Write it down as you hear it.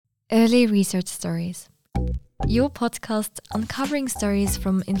Early Research Stories, your podcast uncovering stories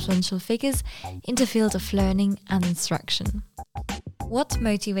from influential figures in the field of learning and instruction. What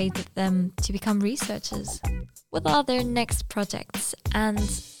motivated them to become researchers? What are their next projects? And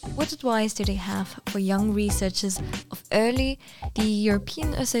what advice do they have for young researchers of EARLI, the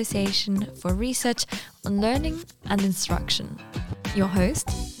European Association for Research on Learning and Instruction? Your host,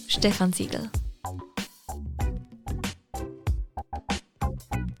 Stefan Siegel.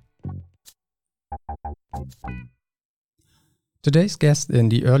 Today's guest in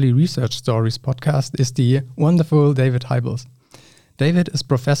the Early Research Stories podcast is the wonderful David Gijbels. David is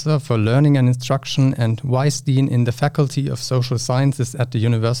Professor for Learning and Instruction and Vice Dean in the Faculty of Social Sciences at the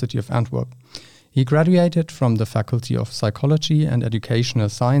University of Antwerp. He graduated from the Faculty of Psychology and Educational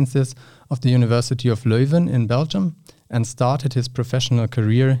Sciences of the University of Leuven in Belgium and started his professional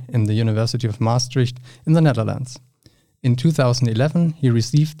career in the University of Maastricht in the Netherlands. In 2011, he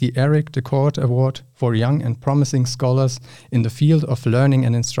received the Eric de Coort Award for Young and Promising Scholars in the field of learning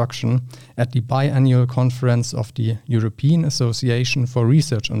and instruction at the biannual conference of the European Association for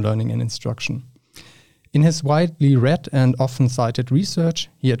Research on Learning and Instruction. In his widely read and often cited research,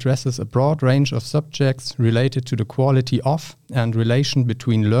 he addresses a broad range of subjects related to the quality of and relation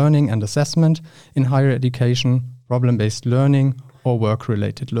between learning and assessment in higher education, problem-based learning, or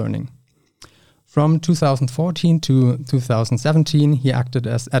work-related learning. From 2014 to 2017, he acted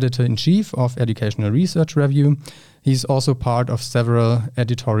as editor-in-chief of Educational Research Review. He's also part of several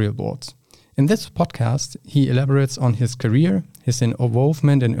editorial boards. In this podcast, he elaborates on his career, his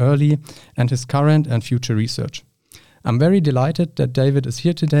involvement in EARLI, and his current and future research. I'm very delighted that David is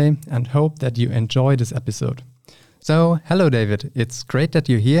here today and hope that you enjoy this episode. So, hello David, it's great that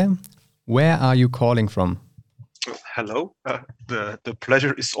you're here. Where are you calling from? Hello, the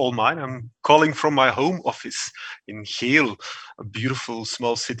pleasure is all mine. I'm calling from my home office in Gijbels, a beautiful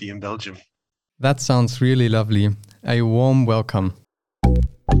small city in Belgium. That sounds really lovely. A warm welcome.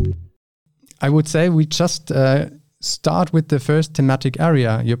 I would say we just start with the first thematic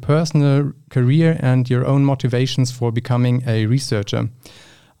area, your personal career and your own motivations for becoming a researcher.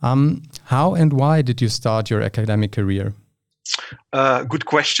 How and why did you start your academic career? Good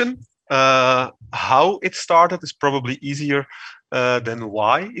question. How it started is probably easier than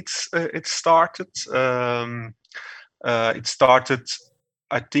why it started. It started,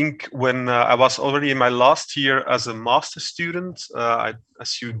 I think, when I was already in my last year as a master's student.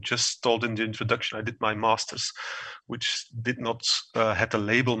 As you just told in the introduction, I did my master's, which did not had a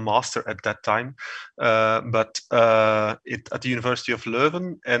label master at that time, but at the University of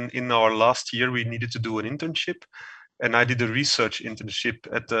Leuven. And in our last year, we needed to do an internship. And I did a research internship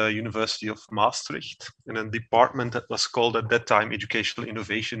at the University of Maastricht in a department that was called at that time Educational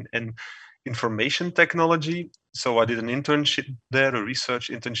Innovation and Information Technology. So I did an internship there, a research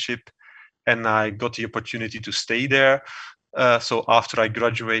internship, and I got the opportunity to stay there. So after I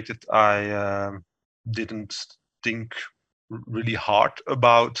graduated, I didn't think really hard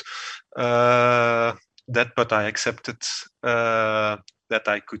about that, but I accepted that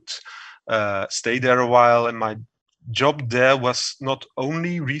I could stay there a while, and my job there was not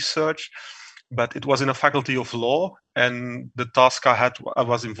only research, but it was in a faculty of law, and the task I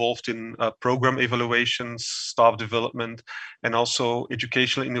was involved in program evaluations, staff development, and also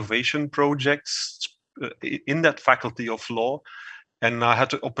educational innovation projects in that faculty of law. And I had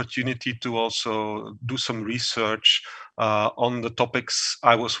the opportunity to also do some research on the topics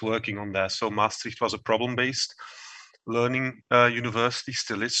I was working on there. So Maastricht was a problem-based learning university,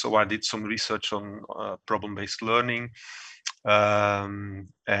 still is. So I did some research on problem-based learning and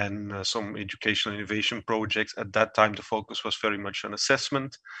some educational innovation projects. At that time, the focus was very much on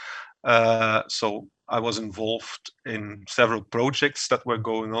assessment. So I was involved in several projects that were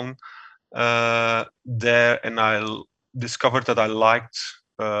going on there, and I discovered that I liked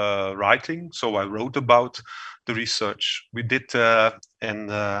writing. So I wrote about the research we did,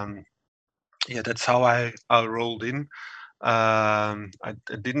 yeah, that's how I rolled in. I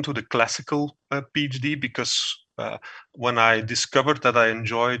didn't do the classical PhD because when I discovered that I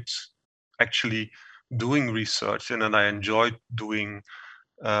enjoyed actually doing research and that I enjoyed doing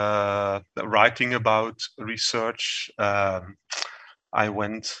writing about research, I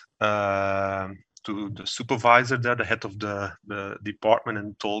went to the supervisor there, the head of the department,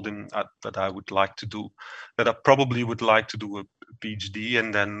 and told him that I probably would like to do a PhD.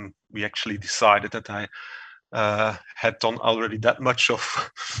 And then we actually decided that I had done already that much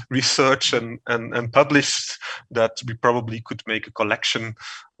of research and published that we probably could make a collection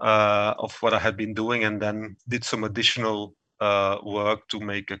of what I had been doing, and then did some additional work to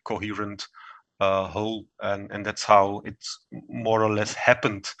make a coherent whole, and that's how it more or less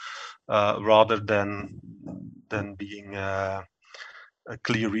happened, rather than being a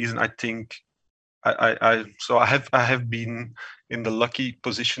clear reason. I think I have been in the lucky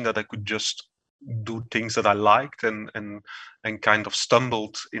position that I could just do things that I liked, and kind of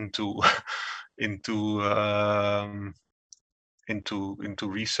stumbled into into into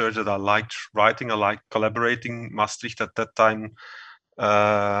research that I liked writing. I liked collaborating. Maastricht at that time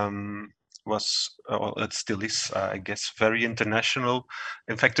was, well, it still is, I guess, very international.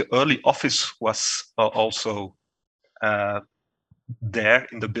 In fact, the early office was also there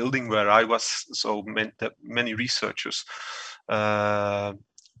in the building where I was. So many researchers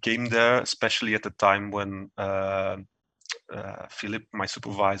came there, especially at the time when Philip, my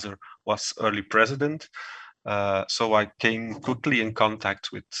supervisor, was early president. So I came quickly in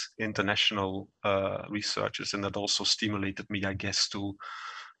contact with international researchers, and that also stimulated me, I guess, to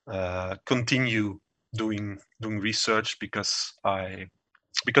continue doing research because I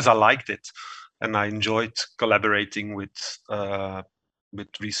liked it, and I enjoyed collaborating with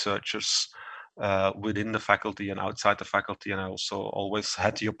researchers within the faculty and outside the faculty, and I also always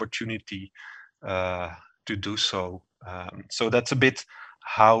had the opportunity to do so. So that's a bit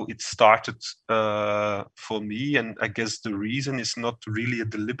how it started for me, and I guess the reason is not really a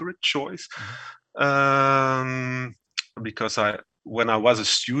deliberate choice, because when I was a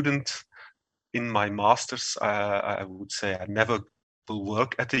student in my master's, I would say I never will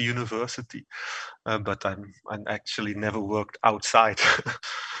work at a university, but I actually never worked outside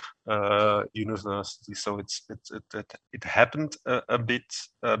university. So it happened a bit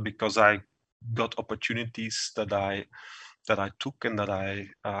because I got opportunities that I took, and that I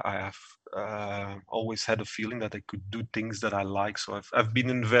have always had a feeling that I could do things that I like. So I've been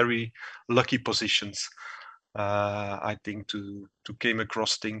in very lucky positions, I think, to came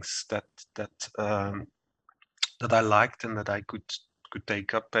across things that I liked and that I could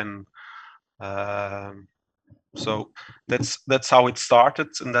take up, and so that's how it started,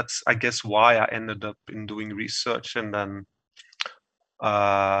 and that's, I guess, why I ended up in doing research. And then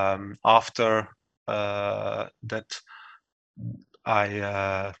after that, I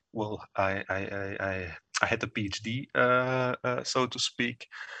had a PhD, so to speak.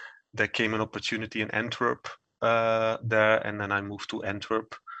 There came an opportunity in Antwerp there, and then I moved to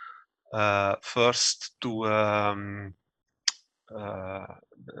Antwerp first to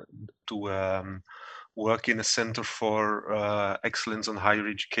work in a center for excellence in higher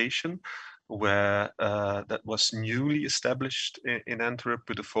education, where that was newly established in Antwerp,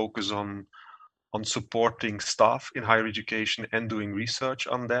 with a focus on supporting staff in higher education and doing research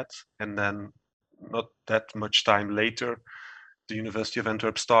on that. And then not that much time later, the University of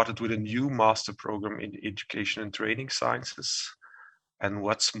Antwerp started with a new master program in education and training sciences. And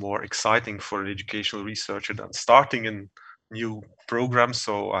what's more exciting for an educational researcher than starting a new program?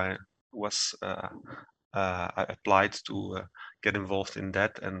 So I was I applied to get involved in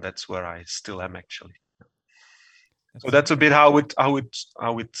that, and that's where I still am, actually. So that's a bit how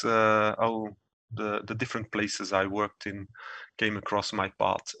the different places I worked in came across my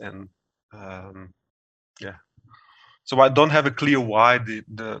path, and yeah. So I don't have a clear why.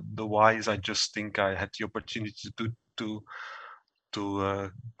 The why is, I just think I had the opportunity to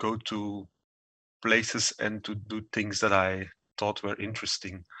go to places and to do things that I thought were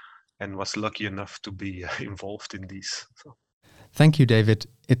interesting, and was lucky enough to be involved in these. So. Thank you, David.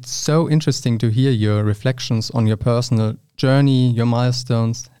 It's so interesting to hear your reflections on your personal journey, your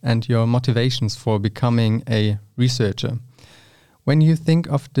milestones, and your motivations for becoming a researcher. When you think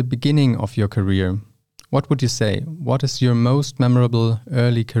of the beginning of your career, what would you say? What is your most memorable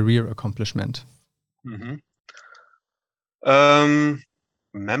early career accomplishment? Mm-hmm.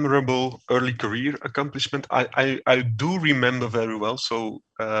 Memorable early career accomplishment, I do remember very well. So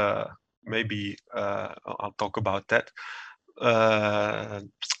maybe I'll talk about that.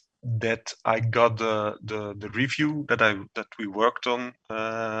 That I got the review that we worked on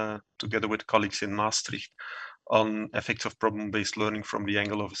together with colleagues in Maastricht on effects of problem-based learning from the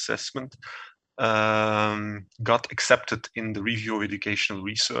angle of assessment, got accepted in the Review of Educational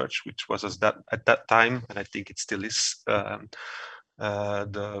Research, which was at that time, and I think it still is,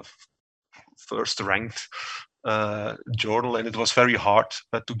 the first ranked journal, and it was very hard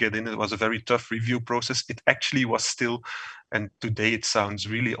to get in. It was a very tough review process. It actually was still, and today it sounds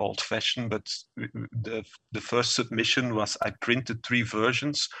really old-fashioned, but the first submission was, I printed 3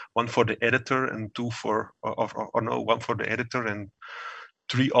 versions, one for the editor and one for the editor and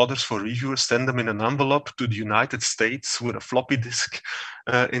 3 others for reviewers, send them in an envelope to the United States with a floppy disk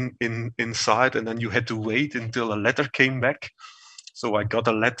inside, and then you had to wait until a letter came back. So I got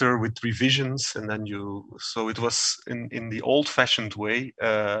a letter with revisions, and then so it was in the old-fashioned way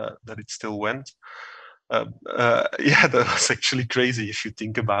that it still went. Yeah, that was actually crazy if you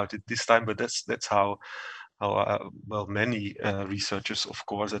think about it this time, but that's how well, many researchers, of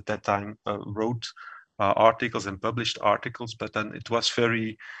course, at that time wrote articles and published articles. But then it was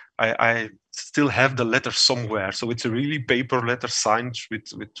very. I still have the letter somewhere, so it's a really paper letter signed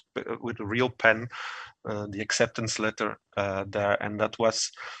with a real pen, the acceptance letter there, and that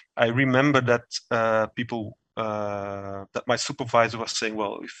was. I remember that people. That my supervisor was saying,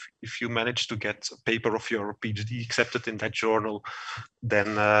 well, if you manage to get a paper of your PhD accepted in that journal,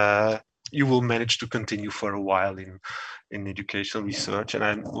 then you will manage to continue for a while in educational research. And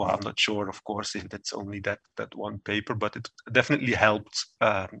I'm not sure, of course, if that's only that one paper, but it definitely helped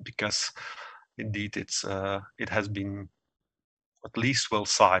because indeed it has been at least well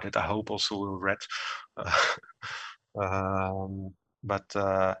cited. I hope also well read. But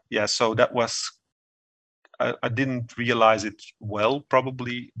yeah, so that was. I didn't realize it well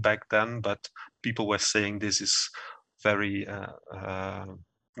probably back then, but people were saying this is very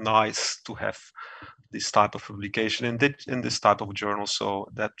nice to have this type of publication in this type of journal. So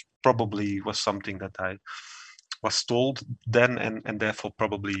that probably was something that I was told then, and therefore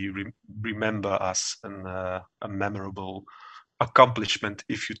probably remember as a memorable accomplishment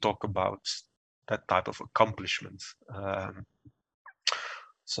if you talk about that type of accomplishment.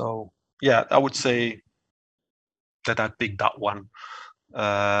 So yeah, I would say that I picked that one.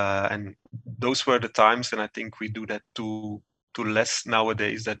 And those were the times, and I think we do that too less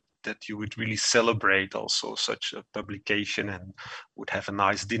nowadays, that you would really celebrate also such a publication and would have a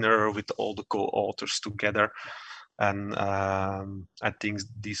nice dinner with all the co-authors together. And I think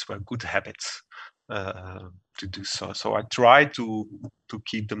these were good habits to do so. So I try to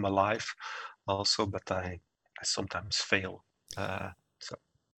keep them alive also, but I sometimes fail. So.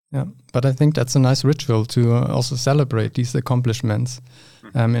 Yeah, but I think that's a nice ritual to also celebrate these accomplishments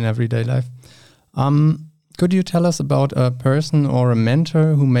in everyday life. Could you tell us about a person or a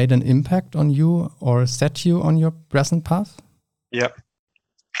mentor who made an impact on you or set you on your present path? Yeah.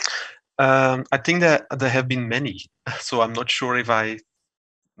 I think that there have been many, so I'm not sure if I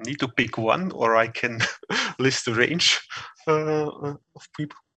need to pick one or I can list a range of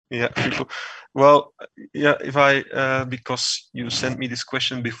people. Yeah, people. Well, yeah, if I because you sent me this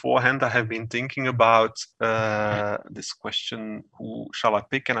question beforehand, I have been thinking about this question: who shall I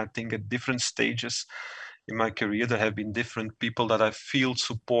pick? And I think at different stages in my career, there have been different people that I feel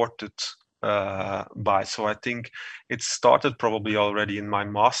supported by. So I think it started probably already in my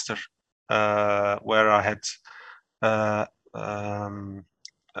master, where I had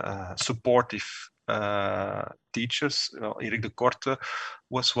supportive teachers. Erik de Korte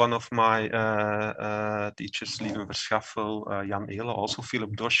was one of my teachers, Lieve Verschaffel, Jan Ehle, also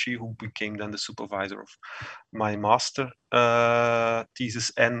Philip Doshi, who became then the supervisor of my master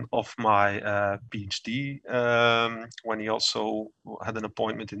thesis and of my PhD, when he also had an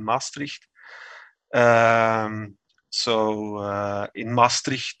appointment in Maastricht. So in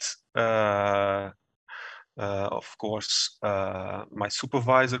Maastricht, of course, my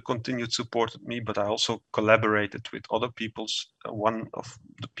supervisor continued supported me, but I also collaborated with other people's. One of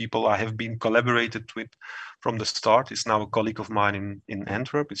the people I have been collaborated with from the start is now a colleague of mine in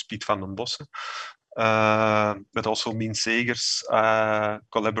Antwerp. It's Piet van den Bossen. But also Mien Segers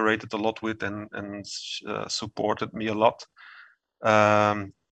collaborated a lot with and supported me a lot.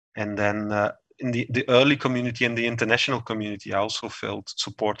 And then in the early community and the international community, I also felt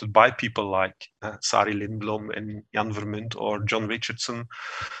supported by people like Sari Lindblom and Jan Vermunt or John Richardson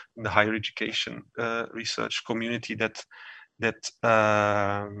in the higher education research community that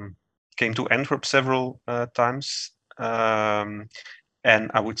came to Antwerp several times. And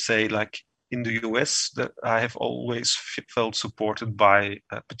I would say, like in the US, that I have always felt supported by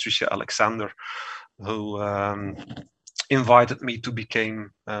Patricia Alexander, who invited me to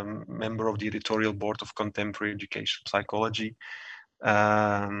become member of the editorial board of Contemporary Education Psychology.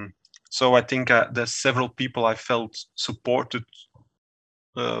 So I think there's several people I felt supported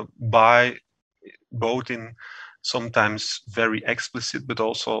by, both in sometimes very explicit, but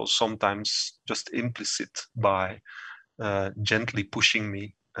also sometimes just implicit, by gently pushing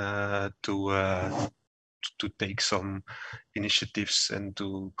me to take some initiatives and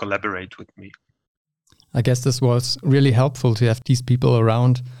to collaborate with me. I guess this was really helpful to have these people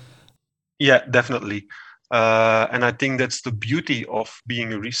around. Yeah, definitely. And I think that's the beauty of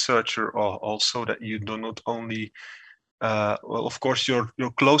being a researcher, or also that you do not only, well, of course, your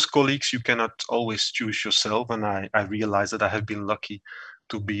close colleagues, you cannot always choose yourself. And I realize that I have been lucky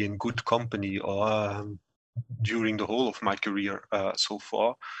to be in good company, or during the whole of my career so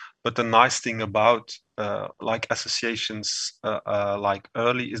far. But the nice thing about like associations like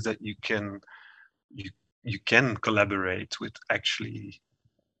EARLI is that you you can collaborate with actually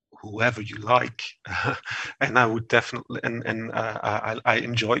whoever you like. And I would definitely I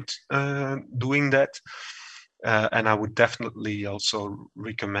enjoyed doing that, and I would definitely also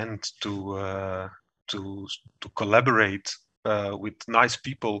recommend to to collaborate with nice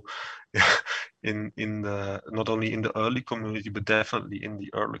people in the not only in the early community but definitely in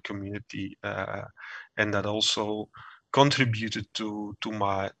the early community, and that also contributed to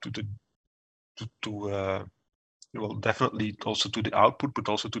my to well, definitely also to the output, but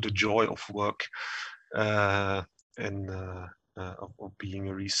also to the joy of work, uh, and of being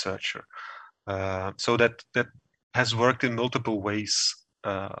a researcher. So that has worked in multiple ways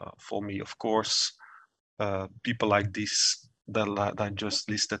for me. Of course, people like this that I just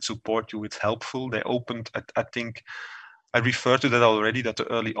listed support you. It's helpful. They opened. I think I referred to that already. That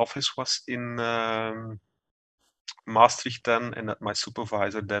the early office was in Maastricht then, and that my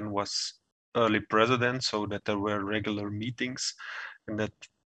supervisor then was early president, so that there were regular meetings, and that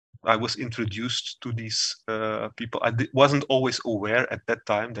I was introduced to these people. Wasn't always aware at that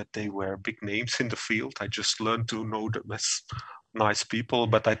time that they were big names in the field. I just learned to know them as nice people.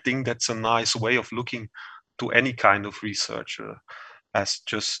 But I think that's a nice way of looking to any kind of researcher, as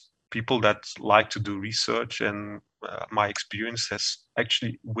just people that like to do research. And my experience has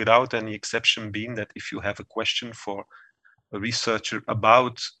actually, without any exception, been that if you have a question for a researcher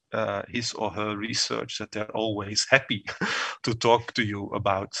about his or her research, that they're always happy to talk to you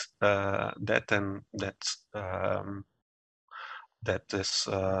about that, and that is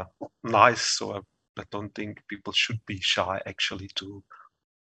nice. So I don't think people should be shy actually to,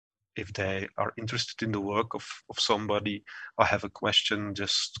 if they are interested in the work of somebody or have a question,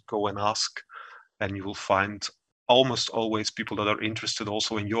 just go and ask, and you will find almost always people that are interested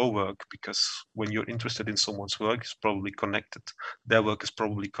also in your work, because when you're interested in someone's work, it's probably connected, their work is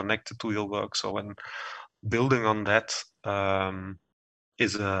probably connected to your work. So, and building on that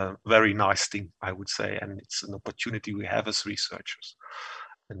is a very nice thing, I would say, and it's an opportunity we have as researchers.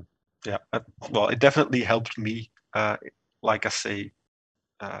 And yeah, well, it definitely helped me, like I say,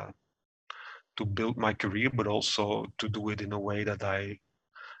 uh, to build my career, but also to do it in a way that I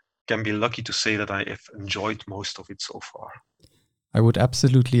can be lucky to say that I have enjoyed most of it so far. I would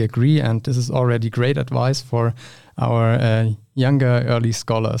absolutely agree, and this is already great advice for our younger early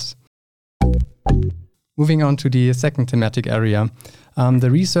scholars. Moving on to the second thematic area, the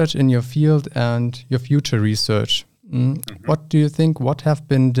research in your field and your future research. What do you think, what have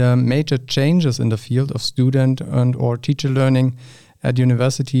been the major changes in the field of student and or teacher learning at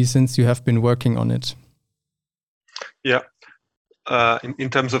university since you have been working on it? Yeah, in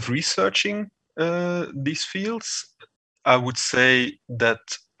terms of researching these fields, I would say that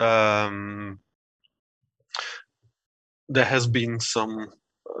there has been some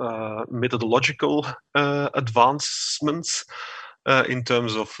methodological advancements in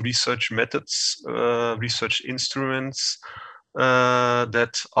terms of research methods, research instruments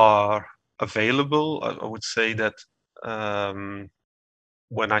that are available. I would say that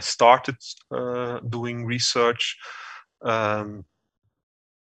when I started doing research,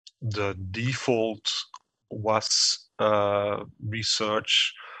 the default was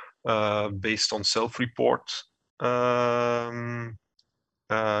research based on self-report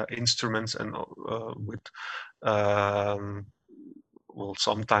instruments, and with well,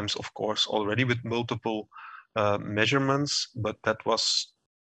 sometimes of course already with multiple measurements, but that was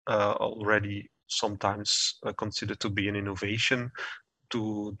already sometimes considered to be an innovation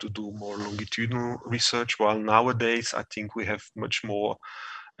to do more longitudinal research, while nowadays I think we have much more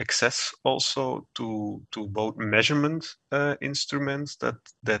access also to both measurement instruments that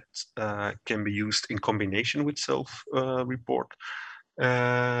can be used in combination with self report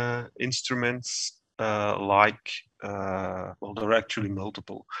instruments, like well, there are actually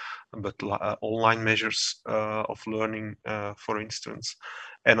multiple, but online measures of learning, for instance.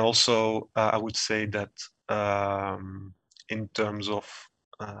 And also I would say that in terms of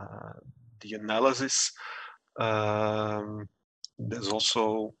the analysis, there's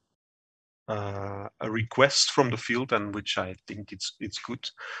also a request from the field, and which I think it's good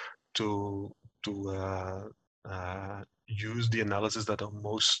to use the analysis that are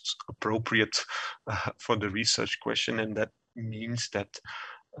most appropriate for the research question, and that means that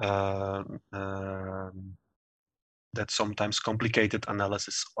that sometimes complicated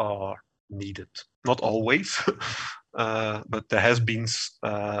analysis are needed. Not always, but there has been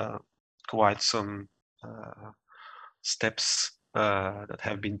quite some steps that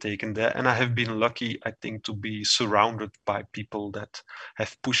have been taken there, and I have been lucky, I think, to be surrounded by people that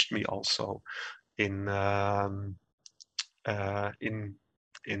have pushed me also in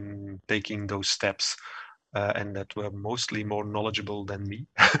taking those steps, and that were mostly more knowledgeable than me,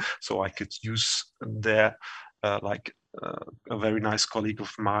 so I could use their a very nice colleague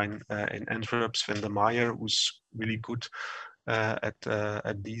of mine in Antwerp, Sven de Meyer, who's really good at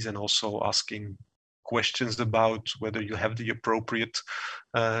these, and also asking questions about whether you have the appropriate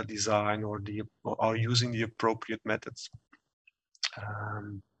design or are using the appropriate methods.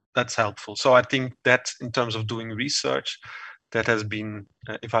 That's helpful. So I think that in terms of doing research, that has been,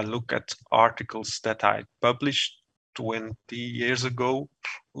 if I look at articles that I published 20 years ago,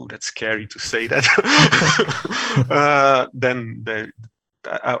 oh, that's scary to say that, then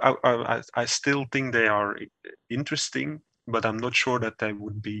I still think they are interesting, but I'm not sure that they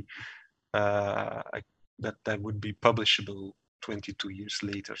would be publishable 22 years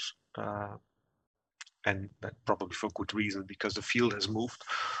later. And that probably for good reason, because the field has moved,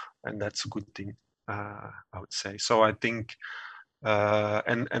 and that's a good thing, I would say. So I think,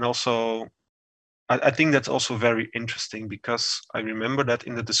 and also, I think that's also very interesting, because I remember that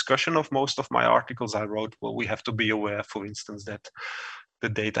in the discussion of most of my articles, I wrote, well, we have to be aware, for instance, that the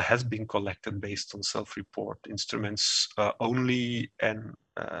data has been collected based on self-report instruments only, and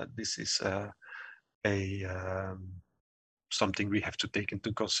this is something we have to take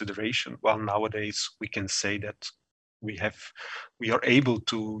into consideration. While nowadays we can say that we are able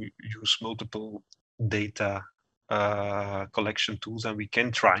to use multiple data collection tools, and we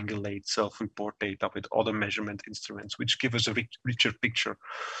can triangulate self-report data with other measurement instruments, which give us a richer picture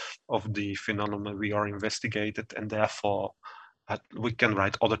of the phenomena we are investigated, and therefore we can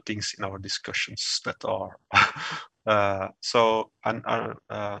write other things in our discussions that are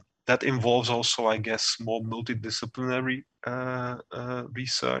that involves also, I guess, more multidisciplinary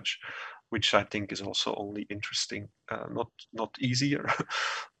research, which I think is also only interesting, not easier,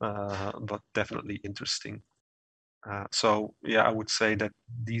 but definitely interesting. So yeah, I would say that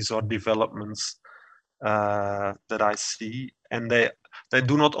these are developments that I see, and they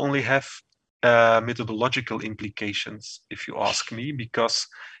do not only have methodological implications, if you ask me, because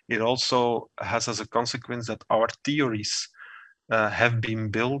it also has as a consequence that our theories have been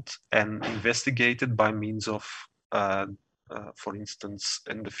built and investigated by means of, for instance,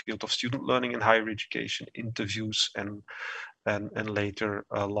 in the field of student learning and higher education, interviews and later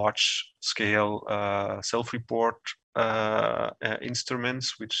large-scale self-report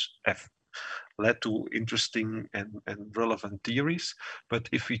instruments, which have led to interesting and relevant theories. But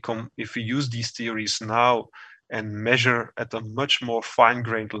if we use these theories now and measure at a much more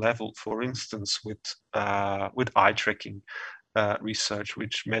fine-grained level, for instance, with eye tracking research,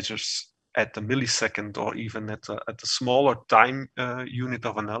 which measures at the millisecond or even at a smaller time unit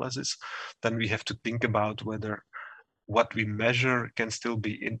of analysis, then we have to think about whether what we measure can still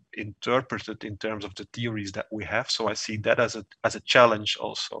be interpreted in terms of the theories that we have. So I see that as a challenge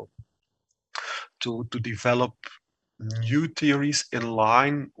also, to develop new theories in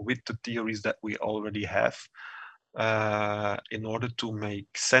line with the theories that we already have, in order to make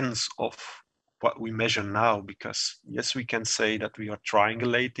sense of what we measure now. Because yes, we can say that we are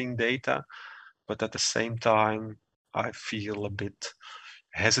triangulating data, but at the same time, I feel a bit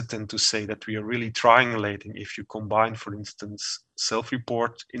hesitant to say that we are really triangulating if you combine, for instance,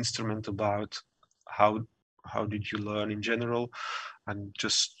 self-report instrument about how did you learn in general, and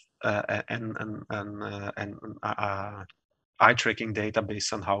just eye tracking data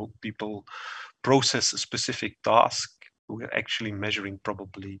based on how people process a specific task. We're actually measuring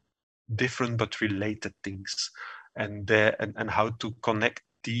probably different but related things, and how to connect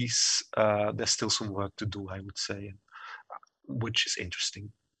these. There's still some work to do, I would say, which is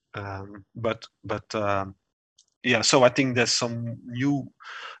interesting. Yeah, so I think there's some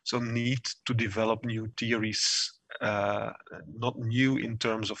need to develop new theories, not new in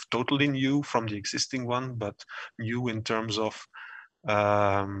terms of totally new from the existing one, but new in terms of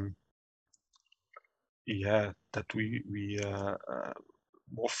that we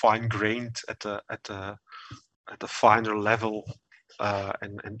more fine-grained at a finer level,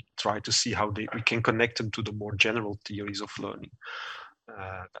 and try to see how we can connect them to the more general theories of learning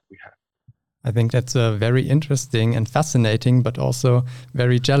that we have. I think that's a very interesting and fascinating, but also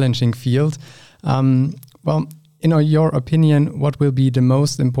very challenging field. Well, in your opinion, what will be the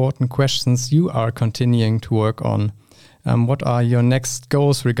most important questions you are continuing to work on? What are your next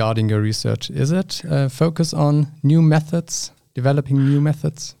goals regarding your research? Is it focus on new methods, developing new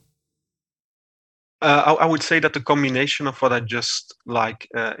methods? I would say that the combination of what I just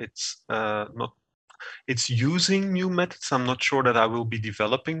it's not it's using new methods. I'm not sure that I will be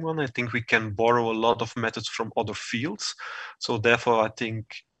developing one. I think we can borrow a lot of methods from other fields. So therefore, I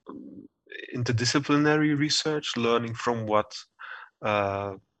think interdisciplinary research, learning from what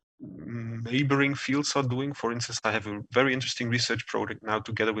neighboring fields are doing. For instance, I have a very interesting research project now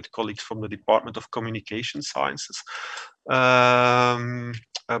together with colleagues from the Department of Communication Sciences,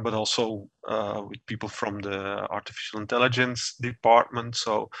 but also with people from the Artificial Intelligence department.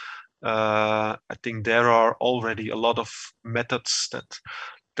 So I think there are already a lot of methods that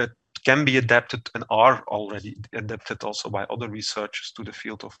can be adapted and are already adapted also by other researchers to the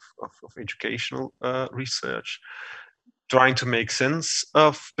field of educational research, trying to make sense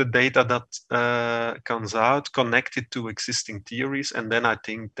of the data that comes out, connect it to existing theories, and then I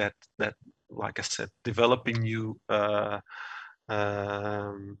think that like I said, developing new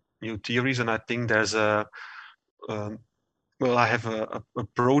new theories. And I think there's well, I have a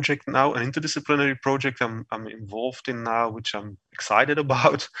project now, an interdisciplinary project I'm involved in now, which I'm excited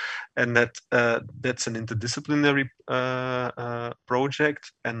about, and that's an interdisciplinary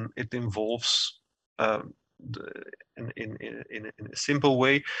project, and it involves in a simple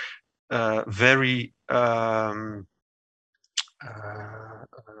way very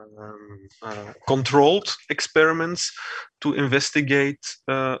controlled experiments to investigate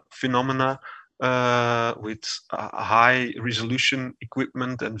phenomena with high resolution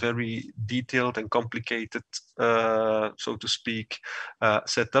equipment and very detailed and complicated, so to speak,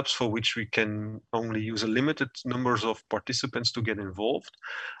 setups for which we can only use a limited numbers of participants to get involved,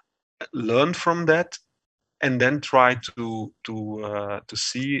 learn from that, and then try to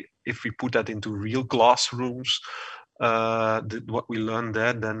see if we put that into real classrooms, what we learn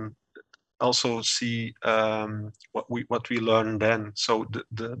there, then also see what we learn then. So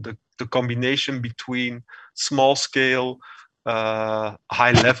the combination between small scale,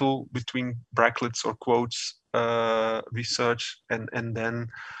 high level, between brackets or quotes, research, and then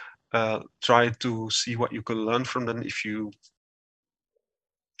try to see what you can learn from them if you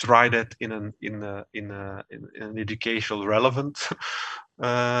try that in an educational relevant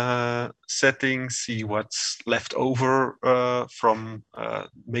setting, see what's left over from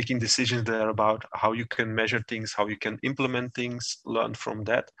making decisions there about how you can measure things, how you can implement things, learn from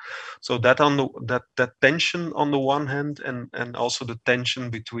that. So that on that tension on the one hand, and also the tension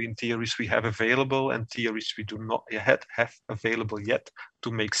between theories we have available and theories we do not yet have available yet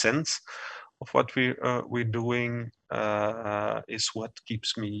to make sense of what we're doing, is what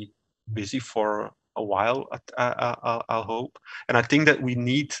keeps me busy for a while, I'll hope. And I think that we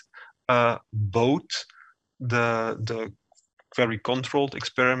need both the very controlled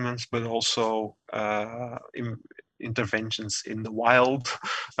experiments, but also interventions in the wild,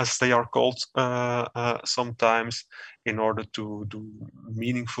 as they are called sometimes, in order to do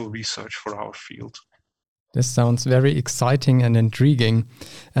meaningful research for our field. This sounds very exciting and intriguing.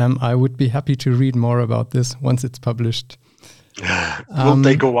 I would be happy to read more about this once it's published. Will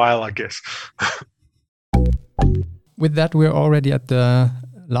take a while, I guess. With that, we're already at the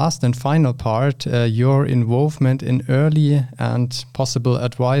last and final part, your involvement in EARLI and possible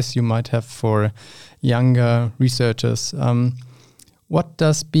advice you might have for younger researchers. What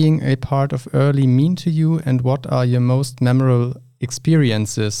does being a part of EARLI mean to you, and what are your most memorable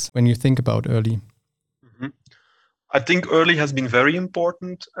experiences when you think about EARLI? I think EARLI has been very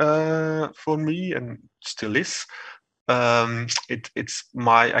important for me, and still is. It's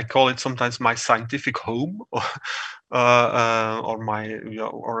I call it sometimes my scientific home, or my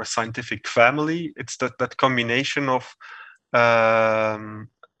or a scientific family. It's that combination of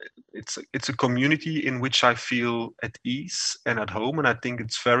it's a community in which I feel at ease and at home, and I think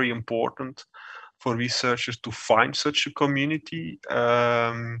it's very important for researchers to find such a community.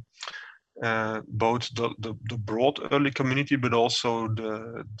 Both the broad EARLI community, but also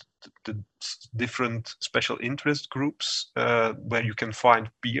the different special interest groups where you can find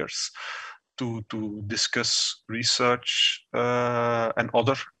peers to discuss research and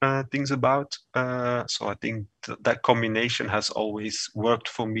other things about. So I think that combination has always worked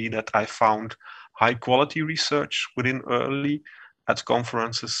for me, that I found high quality research within EARLI at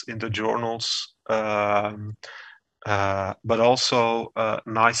conferences, in the journals, but also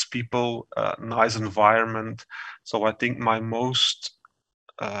nice people, nice environment. So I think my most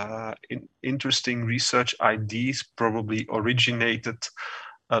interesting research ideas probably originated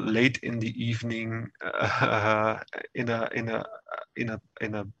late in the evening in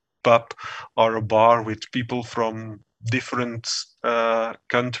a pub or a bar with people from different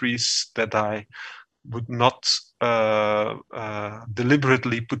countries that I would not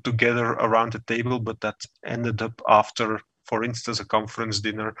deliberately put together around the table, but that ended up after for instance, a conference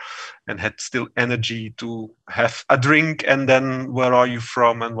dinner and had still energy to have a drink, and then where are you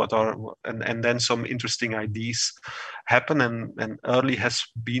from and and then some interesting ideas happen. And EARLI has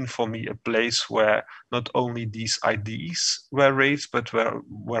been for me a place where not only these ideas were raised, but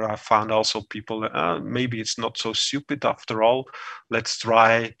where I found also people, maybe it's not so stupid after all. Let's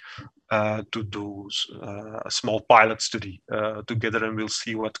try to do a small pilot study together, and we'll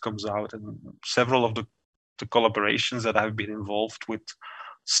see what comes out. And several of the collaborations that I've been involved with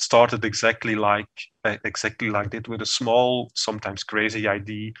started exactly like that, with a small, sometimes crazy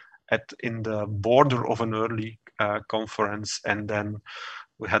idea in the border of an early conference, and then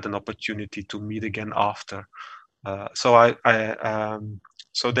we had an opportunity to meet again after. So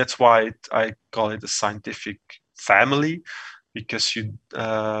that's why I call it a scientific family, because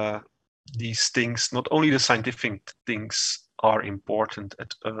these things, not only the scientific things, are important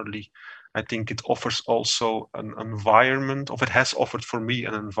at EARLI. I think it offers also an environment, or it has offered for me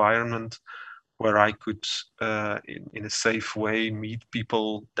an environment where I could, in a safe way, meet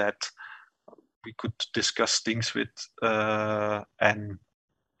people that we could discuss things with and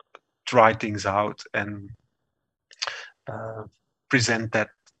try things out, and present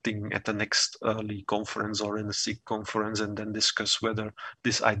that thing at the next EARLI conference or in a SIG conference, and then discuss whether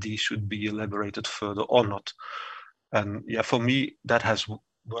this idea should be elaborated further or not. And yeah, for me, that has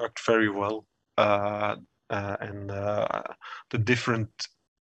worked very well. The different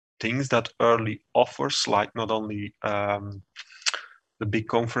things that EARLI offers, like not only the big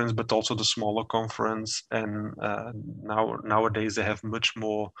conference, but also the smaller conference. And nowadays they have much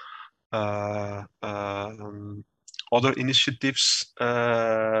more other initiatives,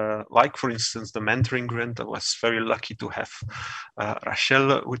 like for instance the mentoring grant. I was very lucky to have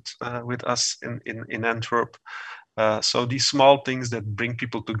Rachel with us in Antwerp. So these small things that bring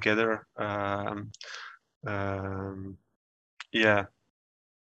people together, yeah,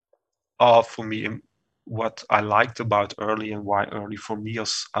 are for me what I liked about EARLI, and why EARLI for me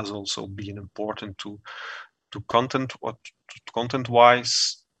has also been important to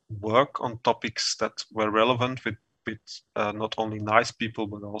content-wise work on topics that were relevant with not only nice people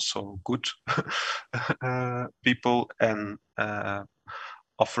but also good people, and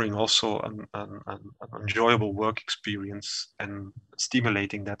offering also an enjoyable work experience and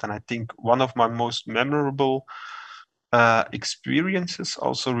stimulating that. And I think one of my most memorable experiences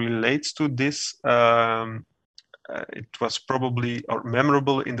also relates to this. It was probably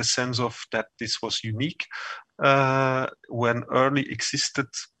memorable in the sense of that this was unique. When EARLI existed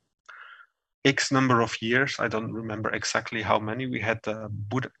X number of years, I don't remember exactly how many. We had a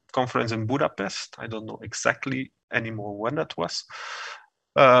conference in Budapest. I don't know exactly anymore when that was.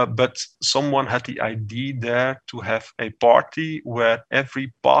 But someone had the idea there to have a party where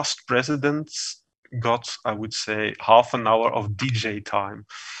every past president got, I would say, half an hour of DJ time.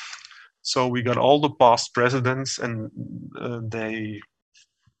 So we got all the past presidents, and there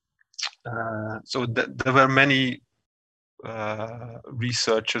were many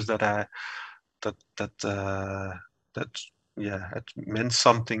researchers that it meant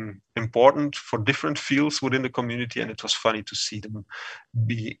something important for different fields within the community, and it was funny to see them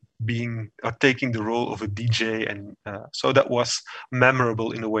being or taking the role of a DJ, and so that was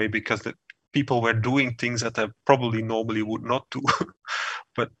memorable in a way, because the people were doing things that they probably normally would not do,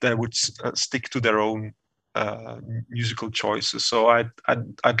 but they would stick to their own musical choices. So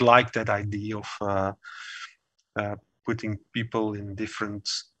I'd like that idea of putting people in different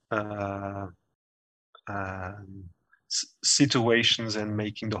situations and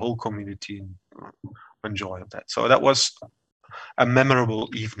making the whole community enjoy that. So that was a memorable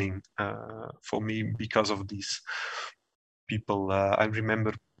evening for me because of these people. I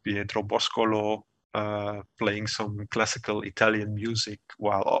remember Pietro Boscolo playing some classical Italian music,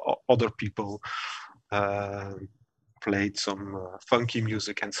 while other people played some funky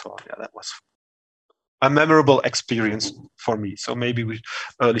music and so on. Yeah, that was a memorable experience for me. So maybe we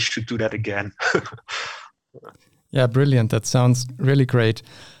should do that again. Yeah, brilliant. That sounds really great.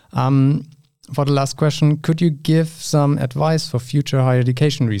 For the last question, could you give some advice for future higher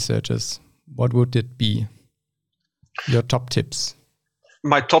education researchers? What would it be? Your top tips?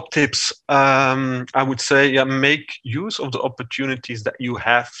 My top tips, I would say, make use of the opportunities that you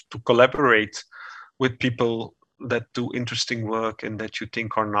have to collaborate with people that do interesting work and that you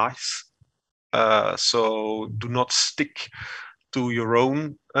think are nice. So do not stick to your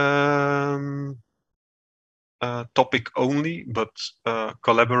own topic only, but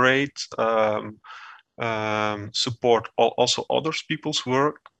collaborate, support also other people's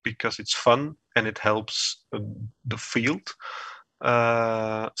work, because it's fun and it helps the field.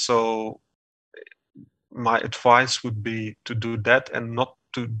 So my advice would be to do that and not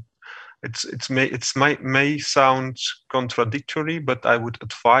to. May sound contradictory, but I would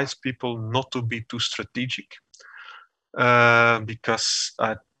advise people not to be too strategic, because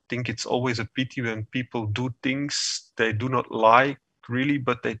I think it's always a pity when people do things they do not like really,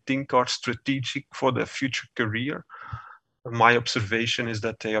 but they think are strategic for their future career. My observation is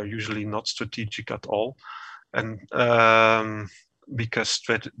that they are usually not strategic at all, and because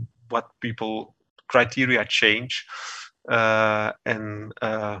what people criteria change, and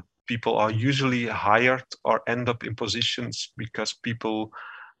people are usually hired or end up in positions because people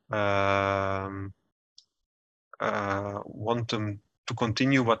want them to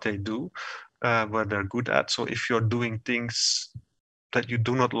continue what they do, where they're good at. So if you're doing things that you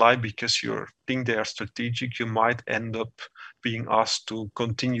do not like because you think they are strategic, you might end up being asked to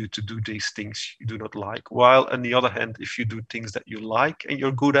continue to do these things you do not like. While on the other hand, if you do things that you like and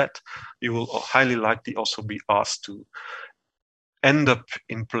you're good at, you will highly likely also be asked to end up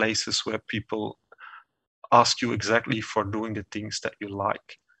in places where people ask you exactly for doing the things that you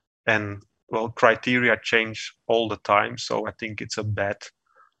like. And well, criteria change all the time. So I think it's a bad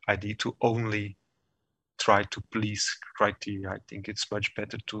idea to only try to please criteria. I think it's much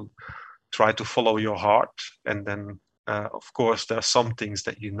better to try to follow your heart. And then, of course, there are some things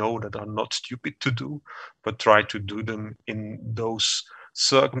that you know that are not stupid to do, but try to do them in those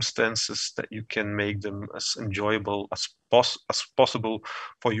circumstances that you can make them as enjoyable as possible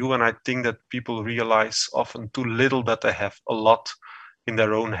for you. And I think that people realize often too little that they have a lot in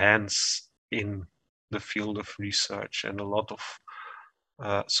their own hands in the field of research, and a lot of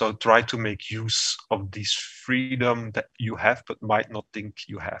so try to make use of this freedom that you have but might not think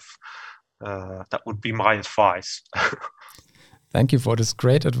you have. That would be my advice. Thank you for this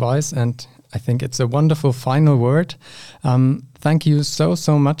great advice, and I think it's a wonderful final word. Thank you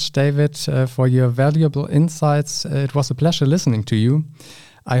so much, David, for your valuable insights. It was a pleasure listening to you.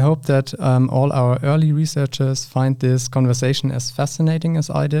 I hope that all our early researchers find this conversation as fascinating as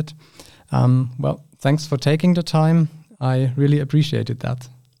I did. Well, thanks for taking the time. I really appreciated that.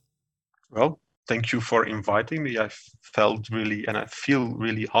 Well, thank you for inviting me. I felt really, and I feel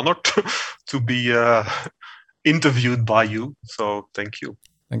really honored to be interviewed by you. So thank you.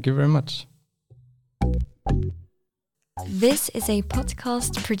 Thank you very much. This is a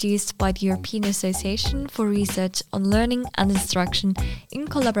podcast produced by the European Association for Research on Learning and Instruction in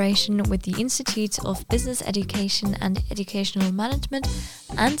collaboration with the Institute of Business Education and Educational Management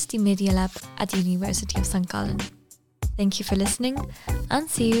and the Media Lab at the University of St. Gallen. Thank you for listening, and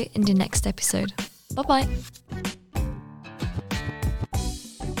see you in the next episode. Bye-bye.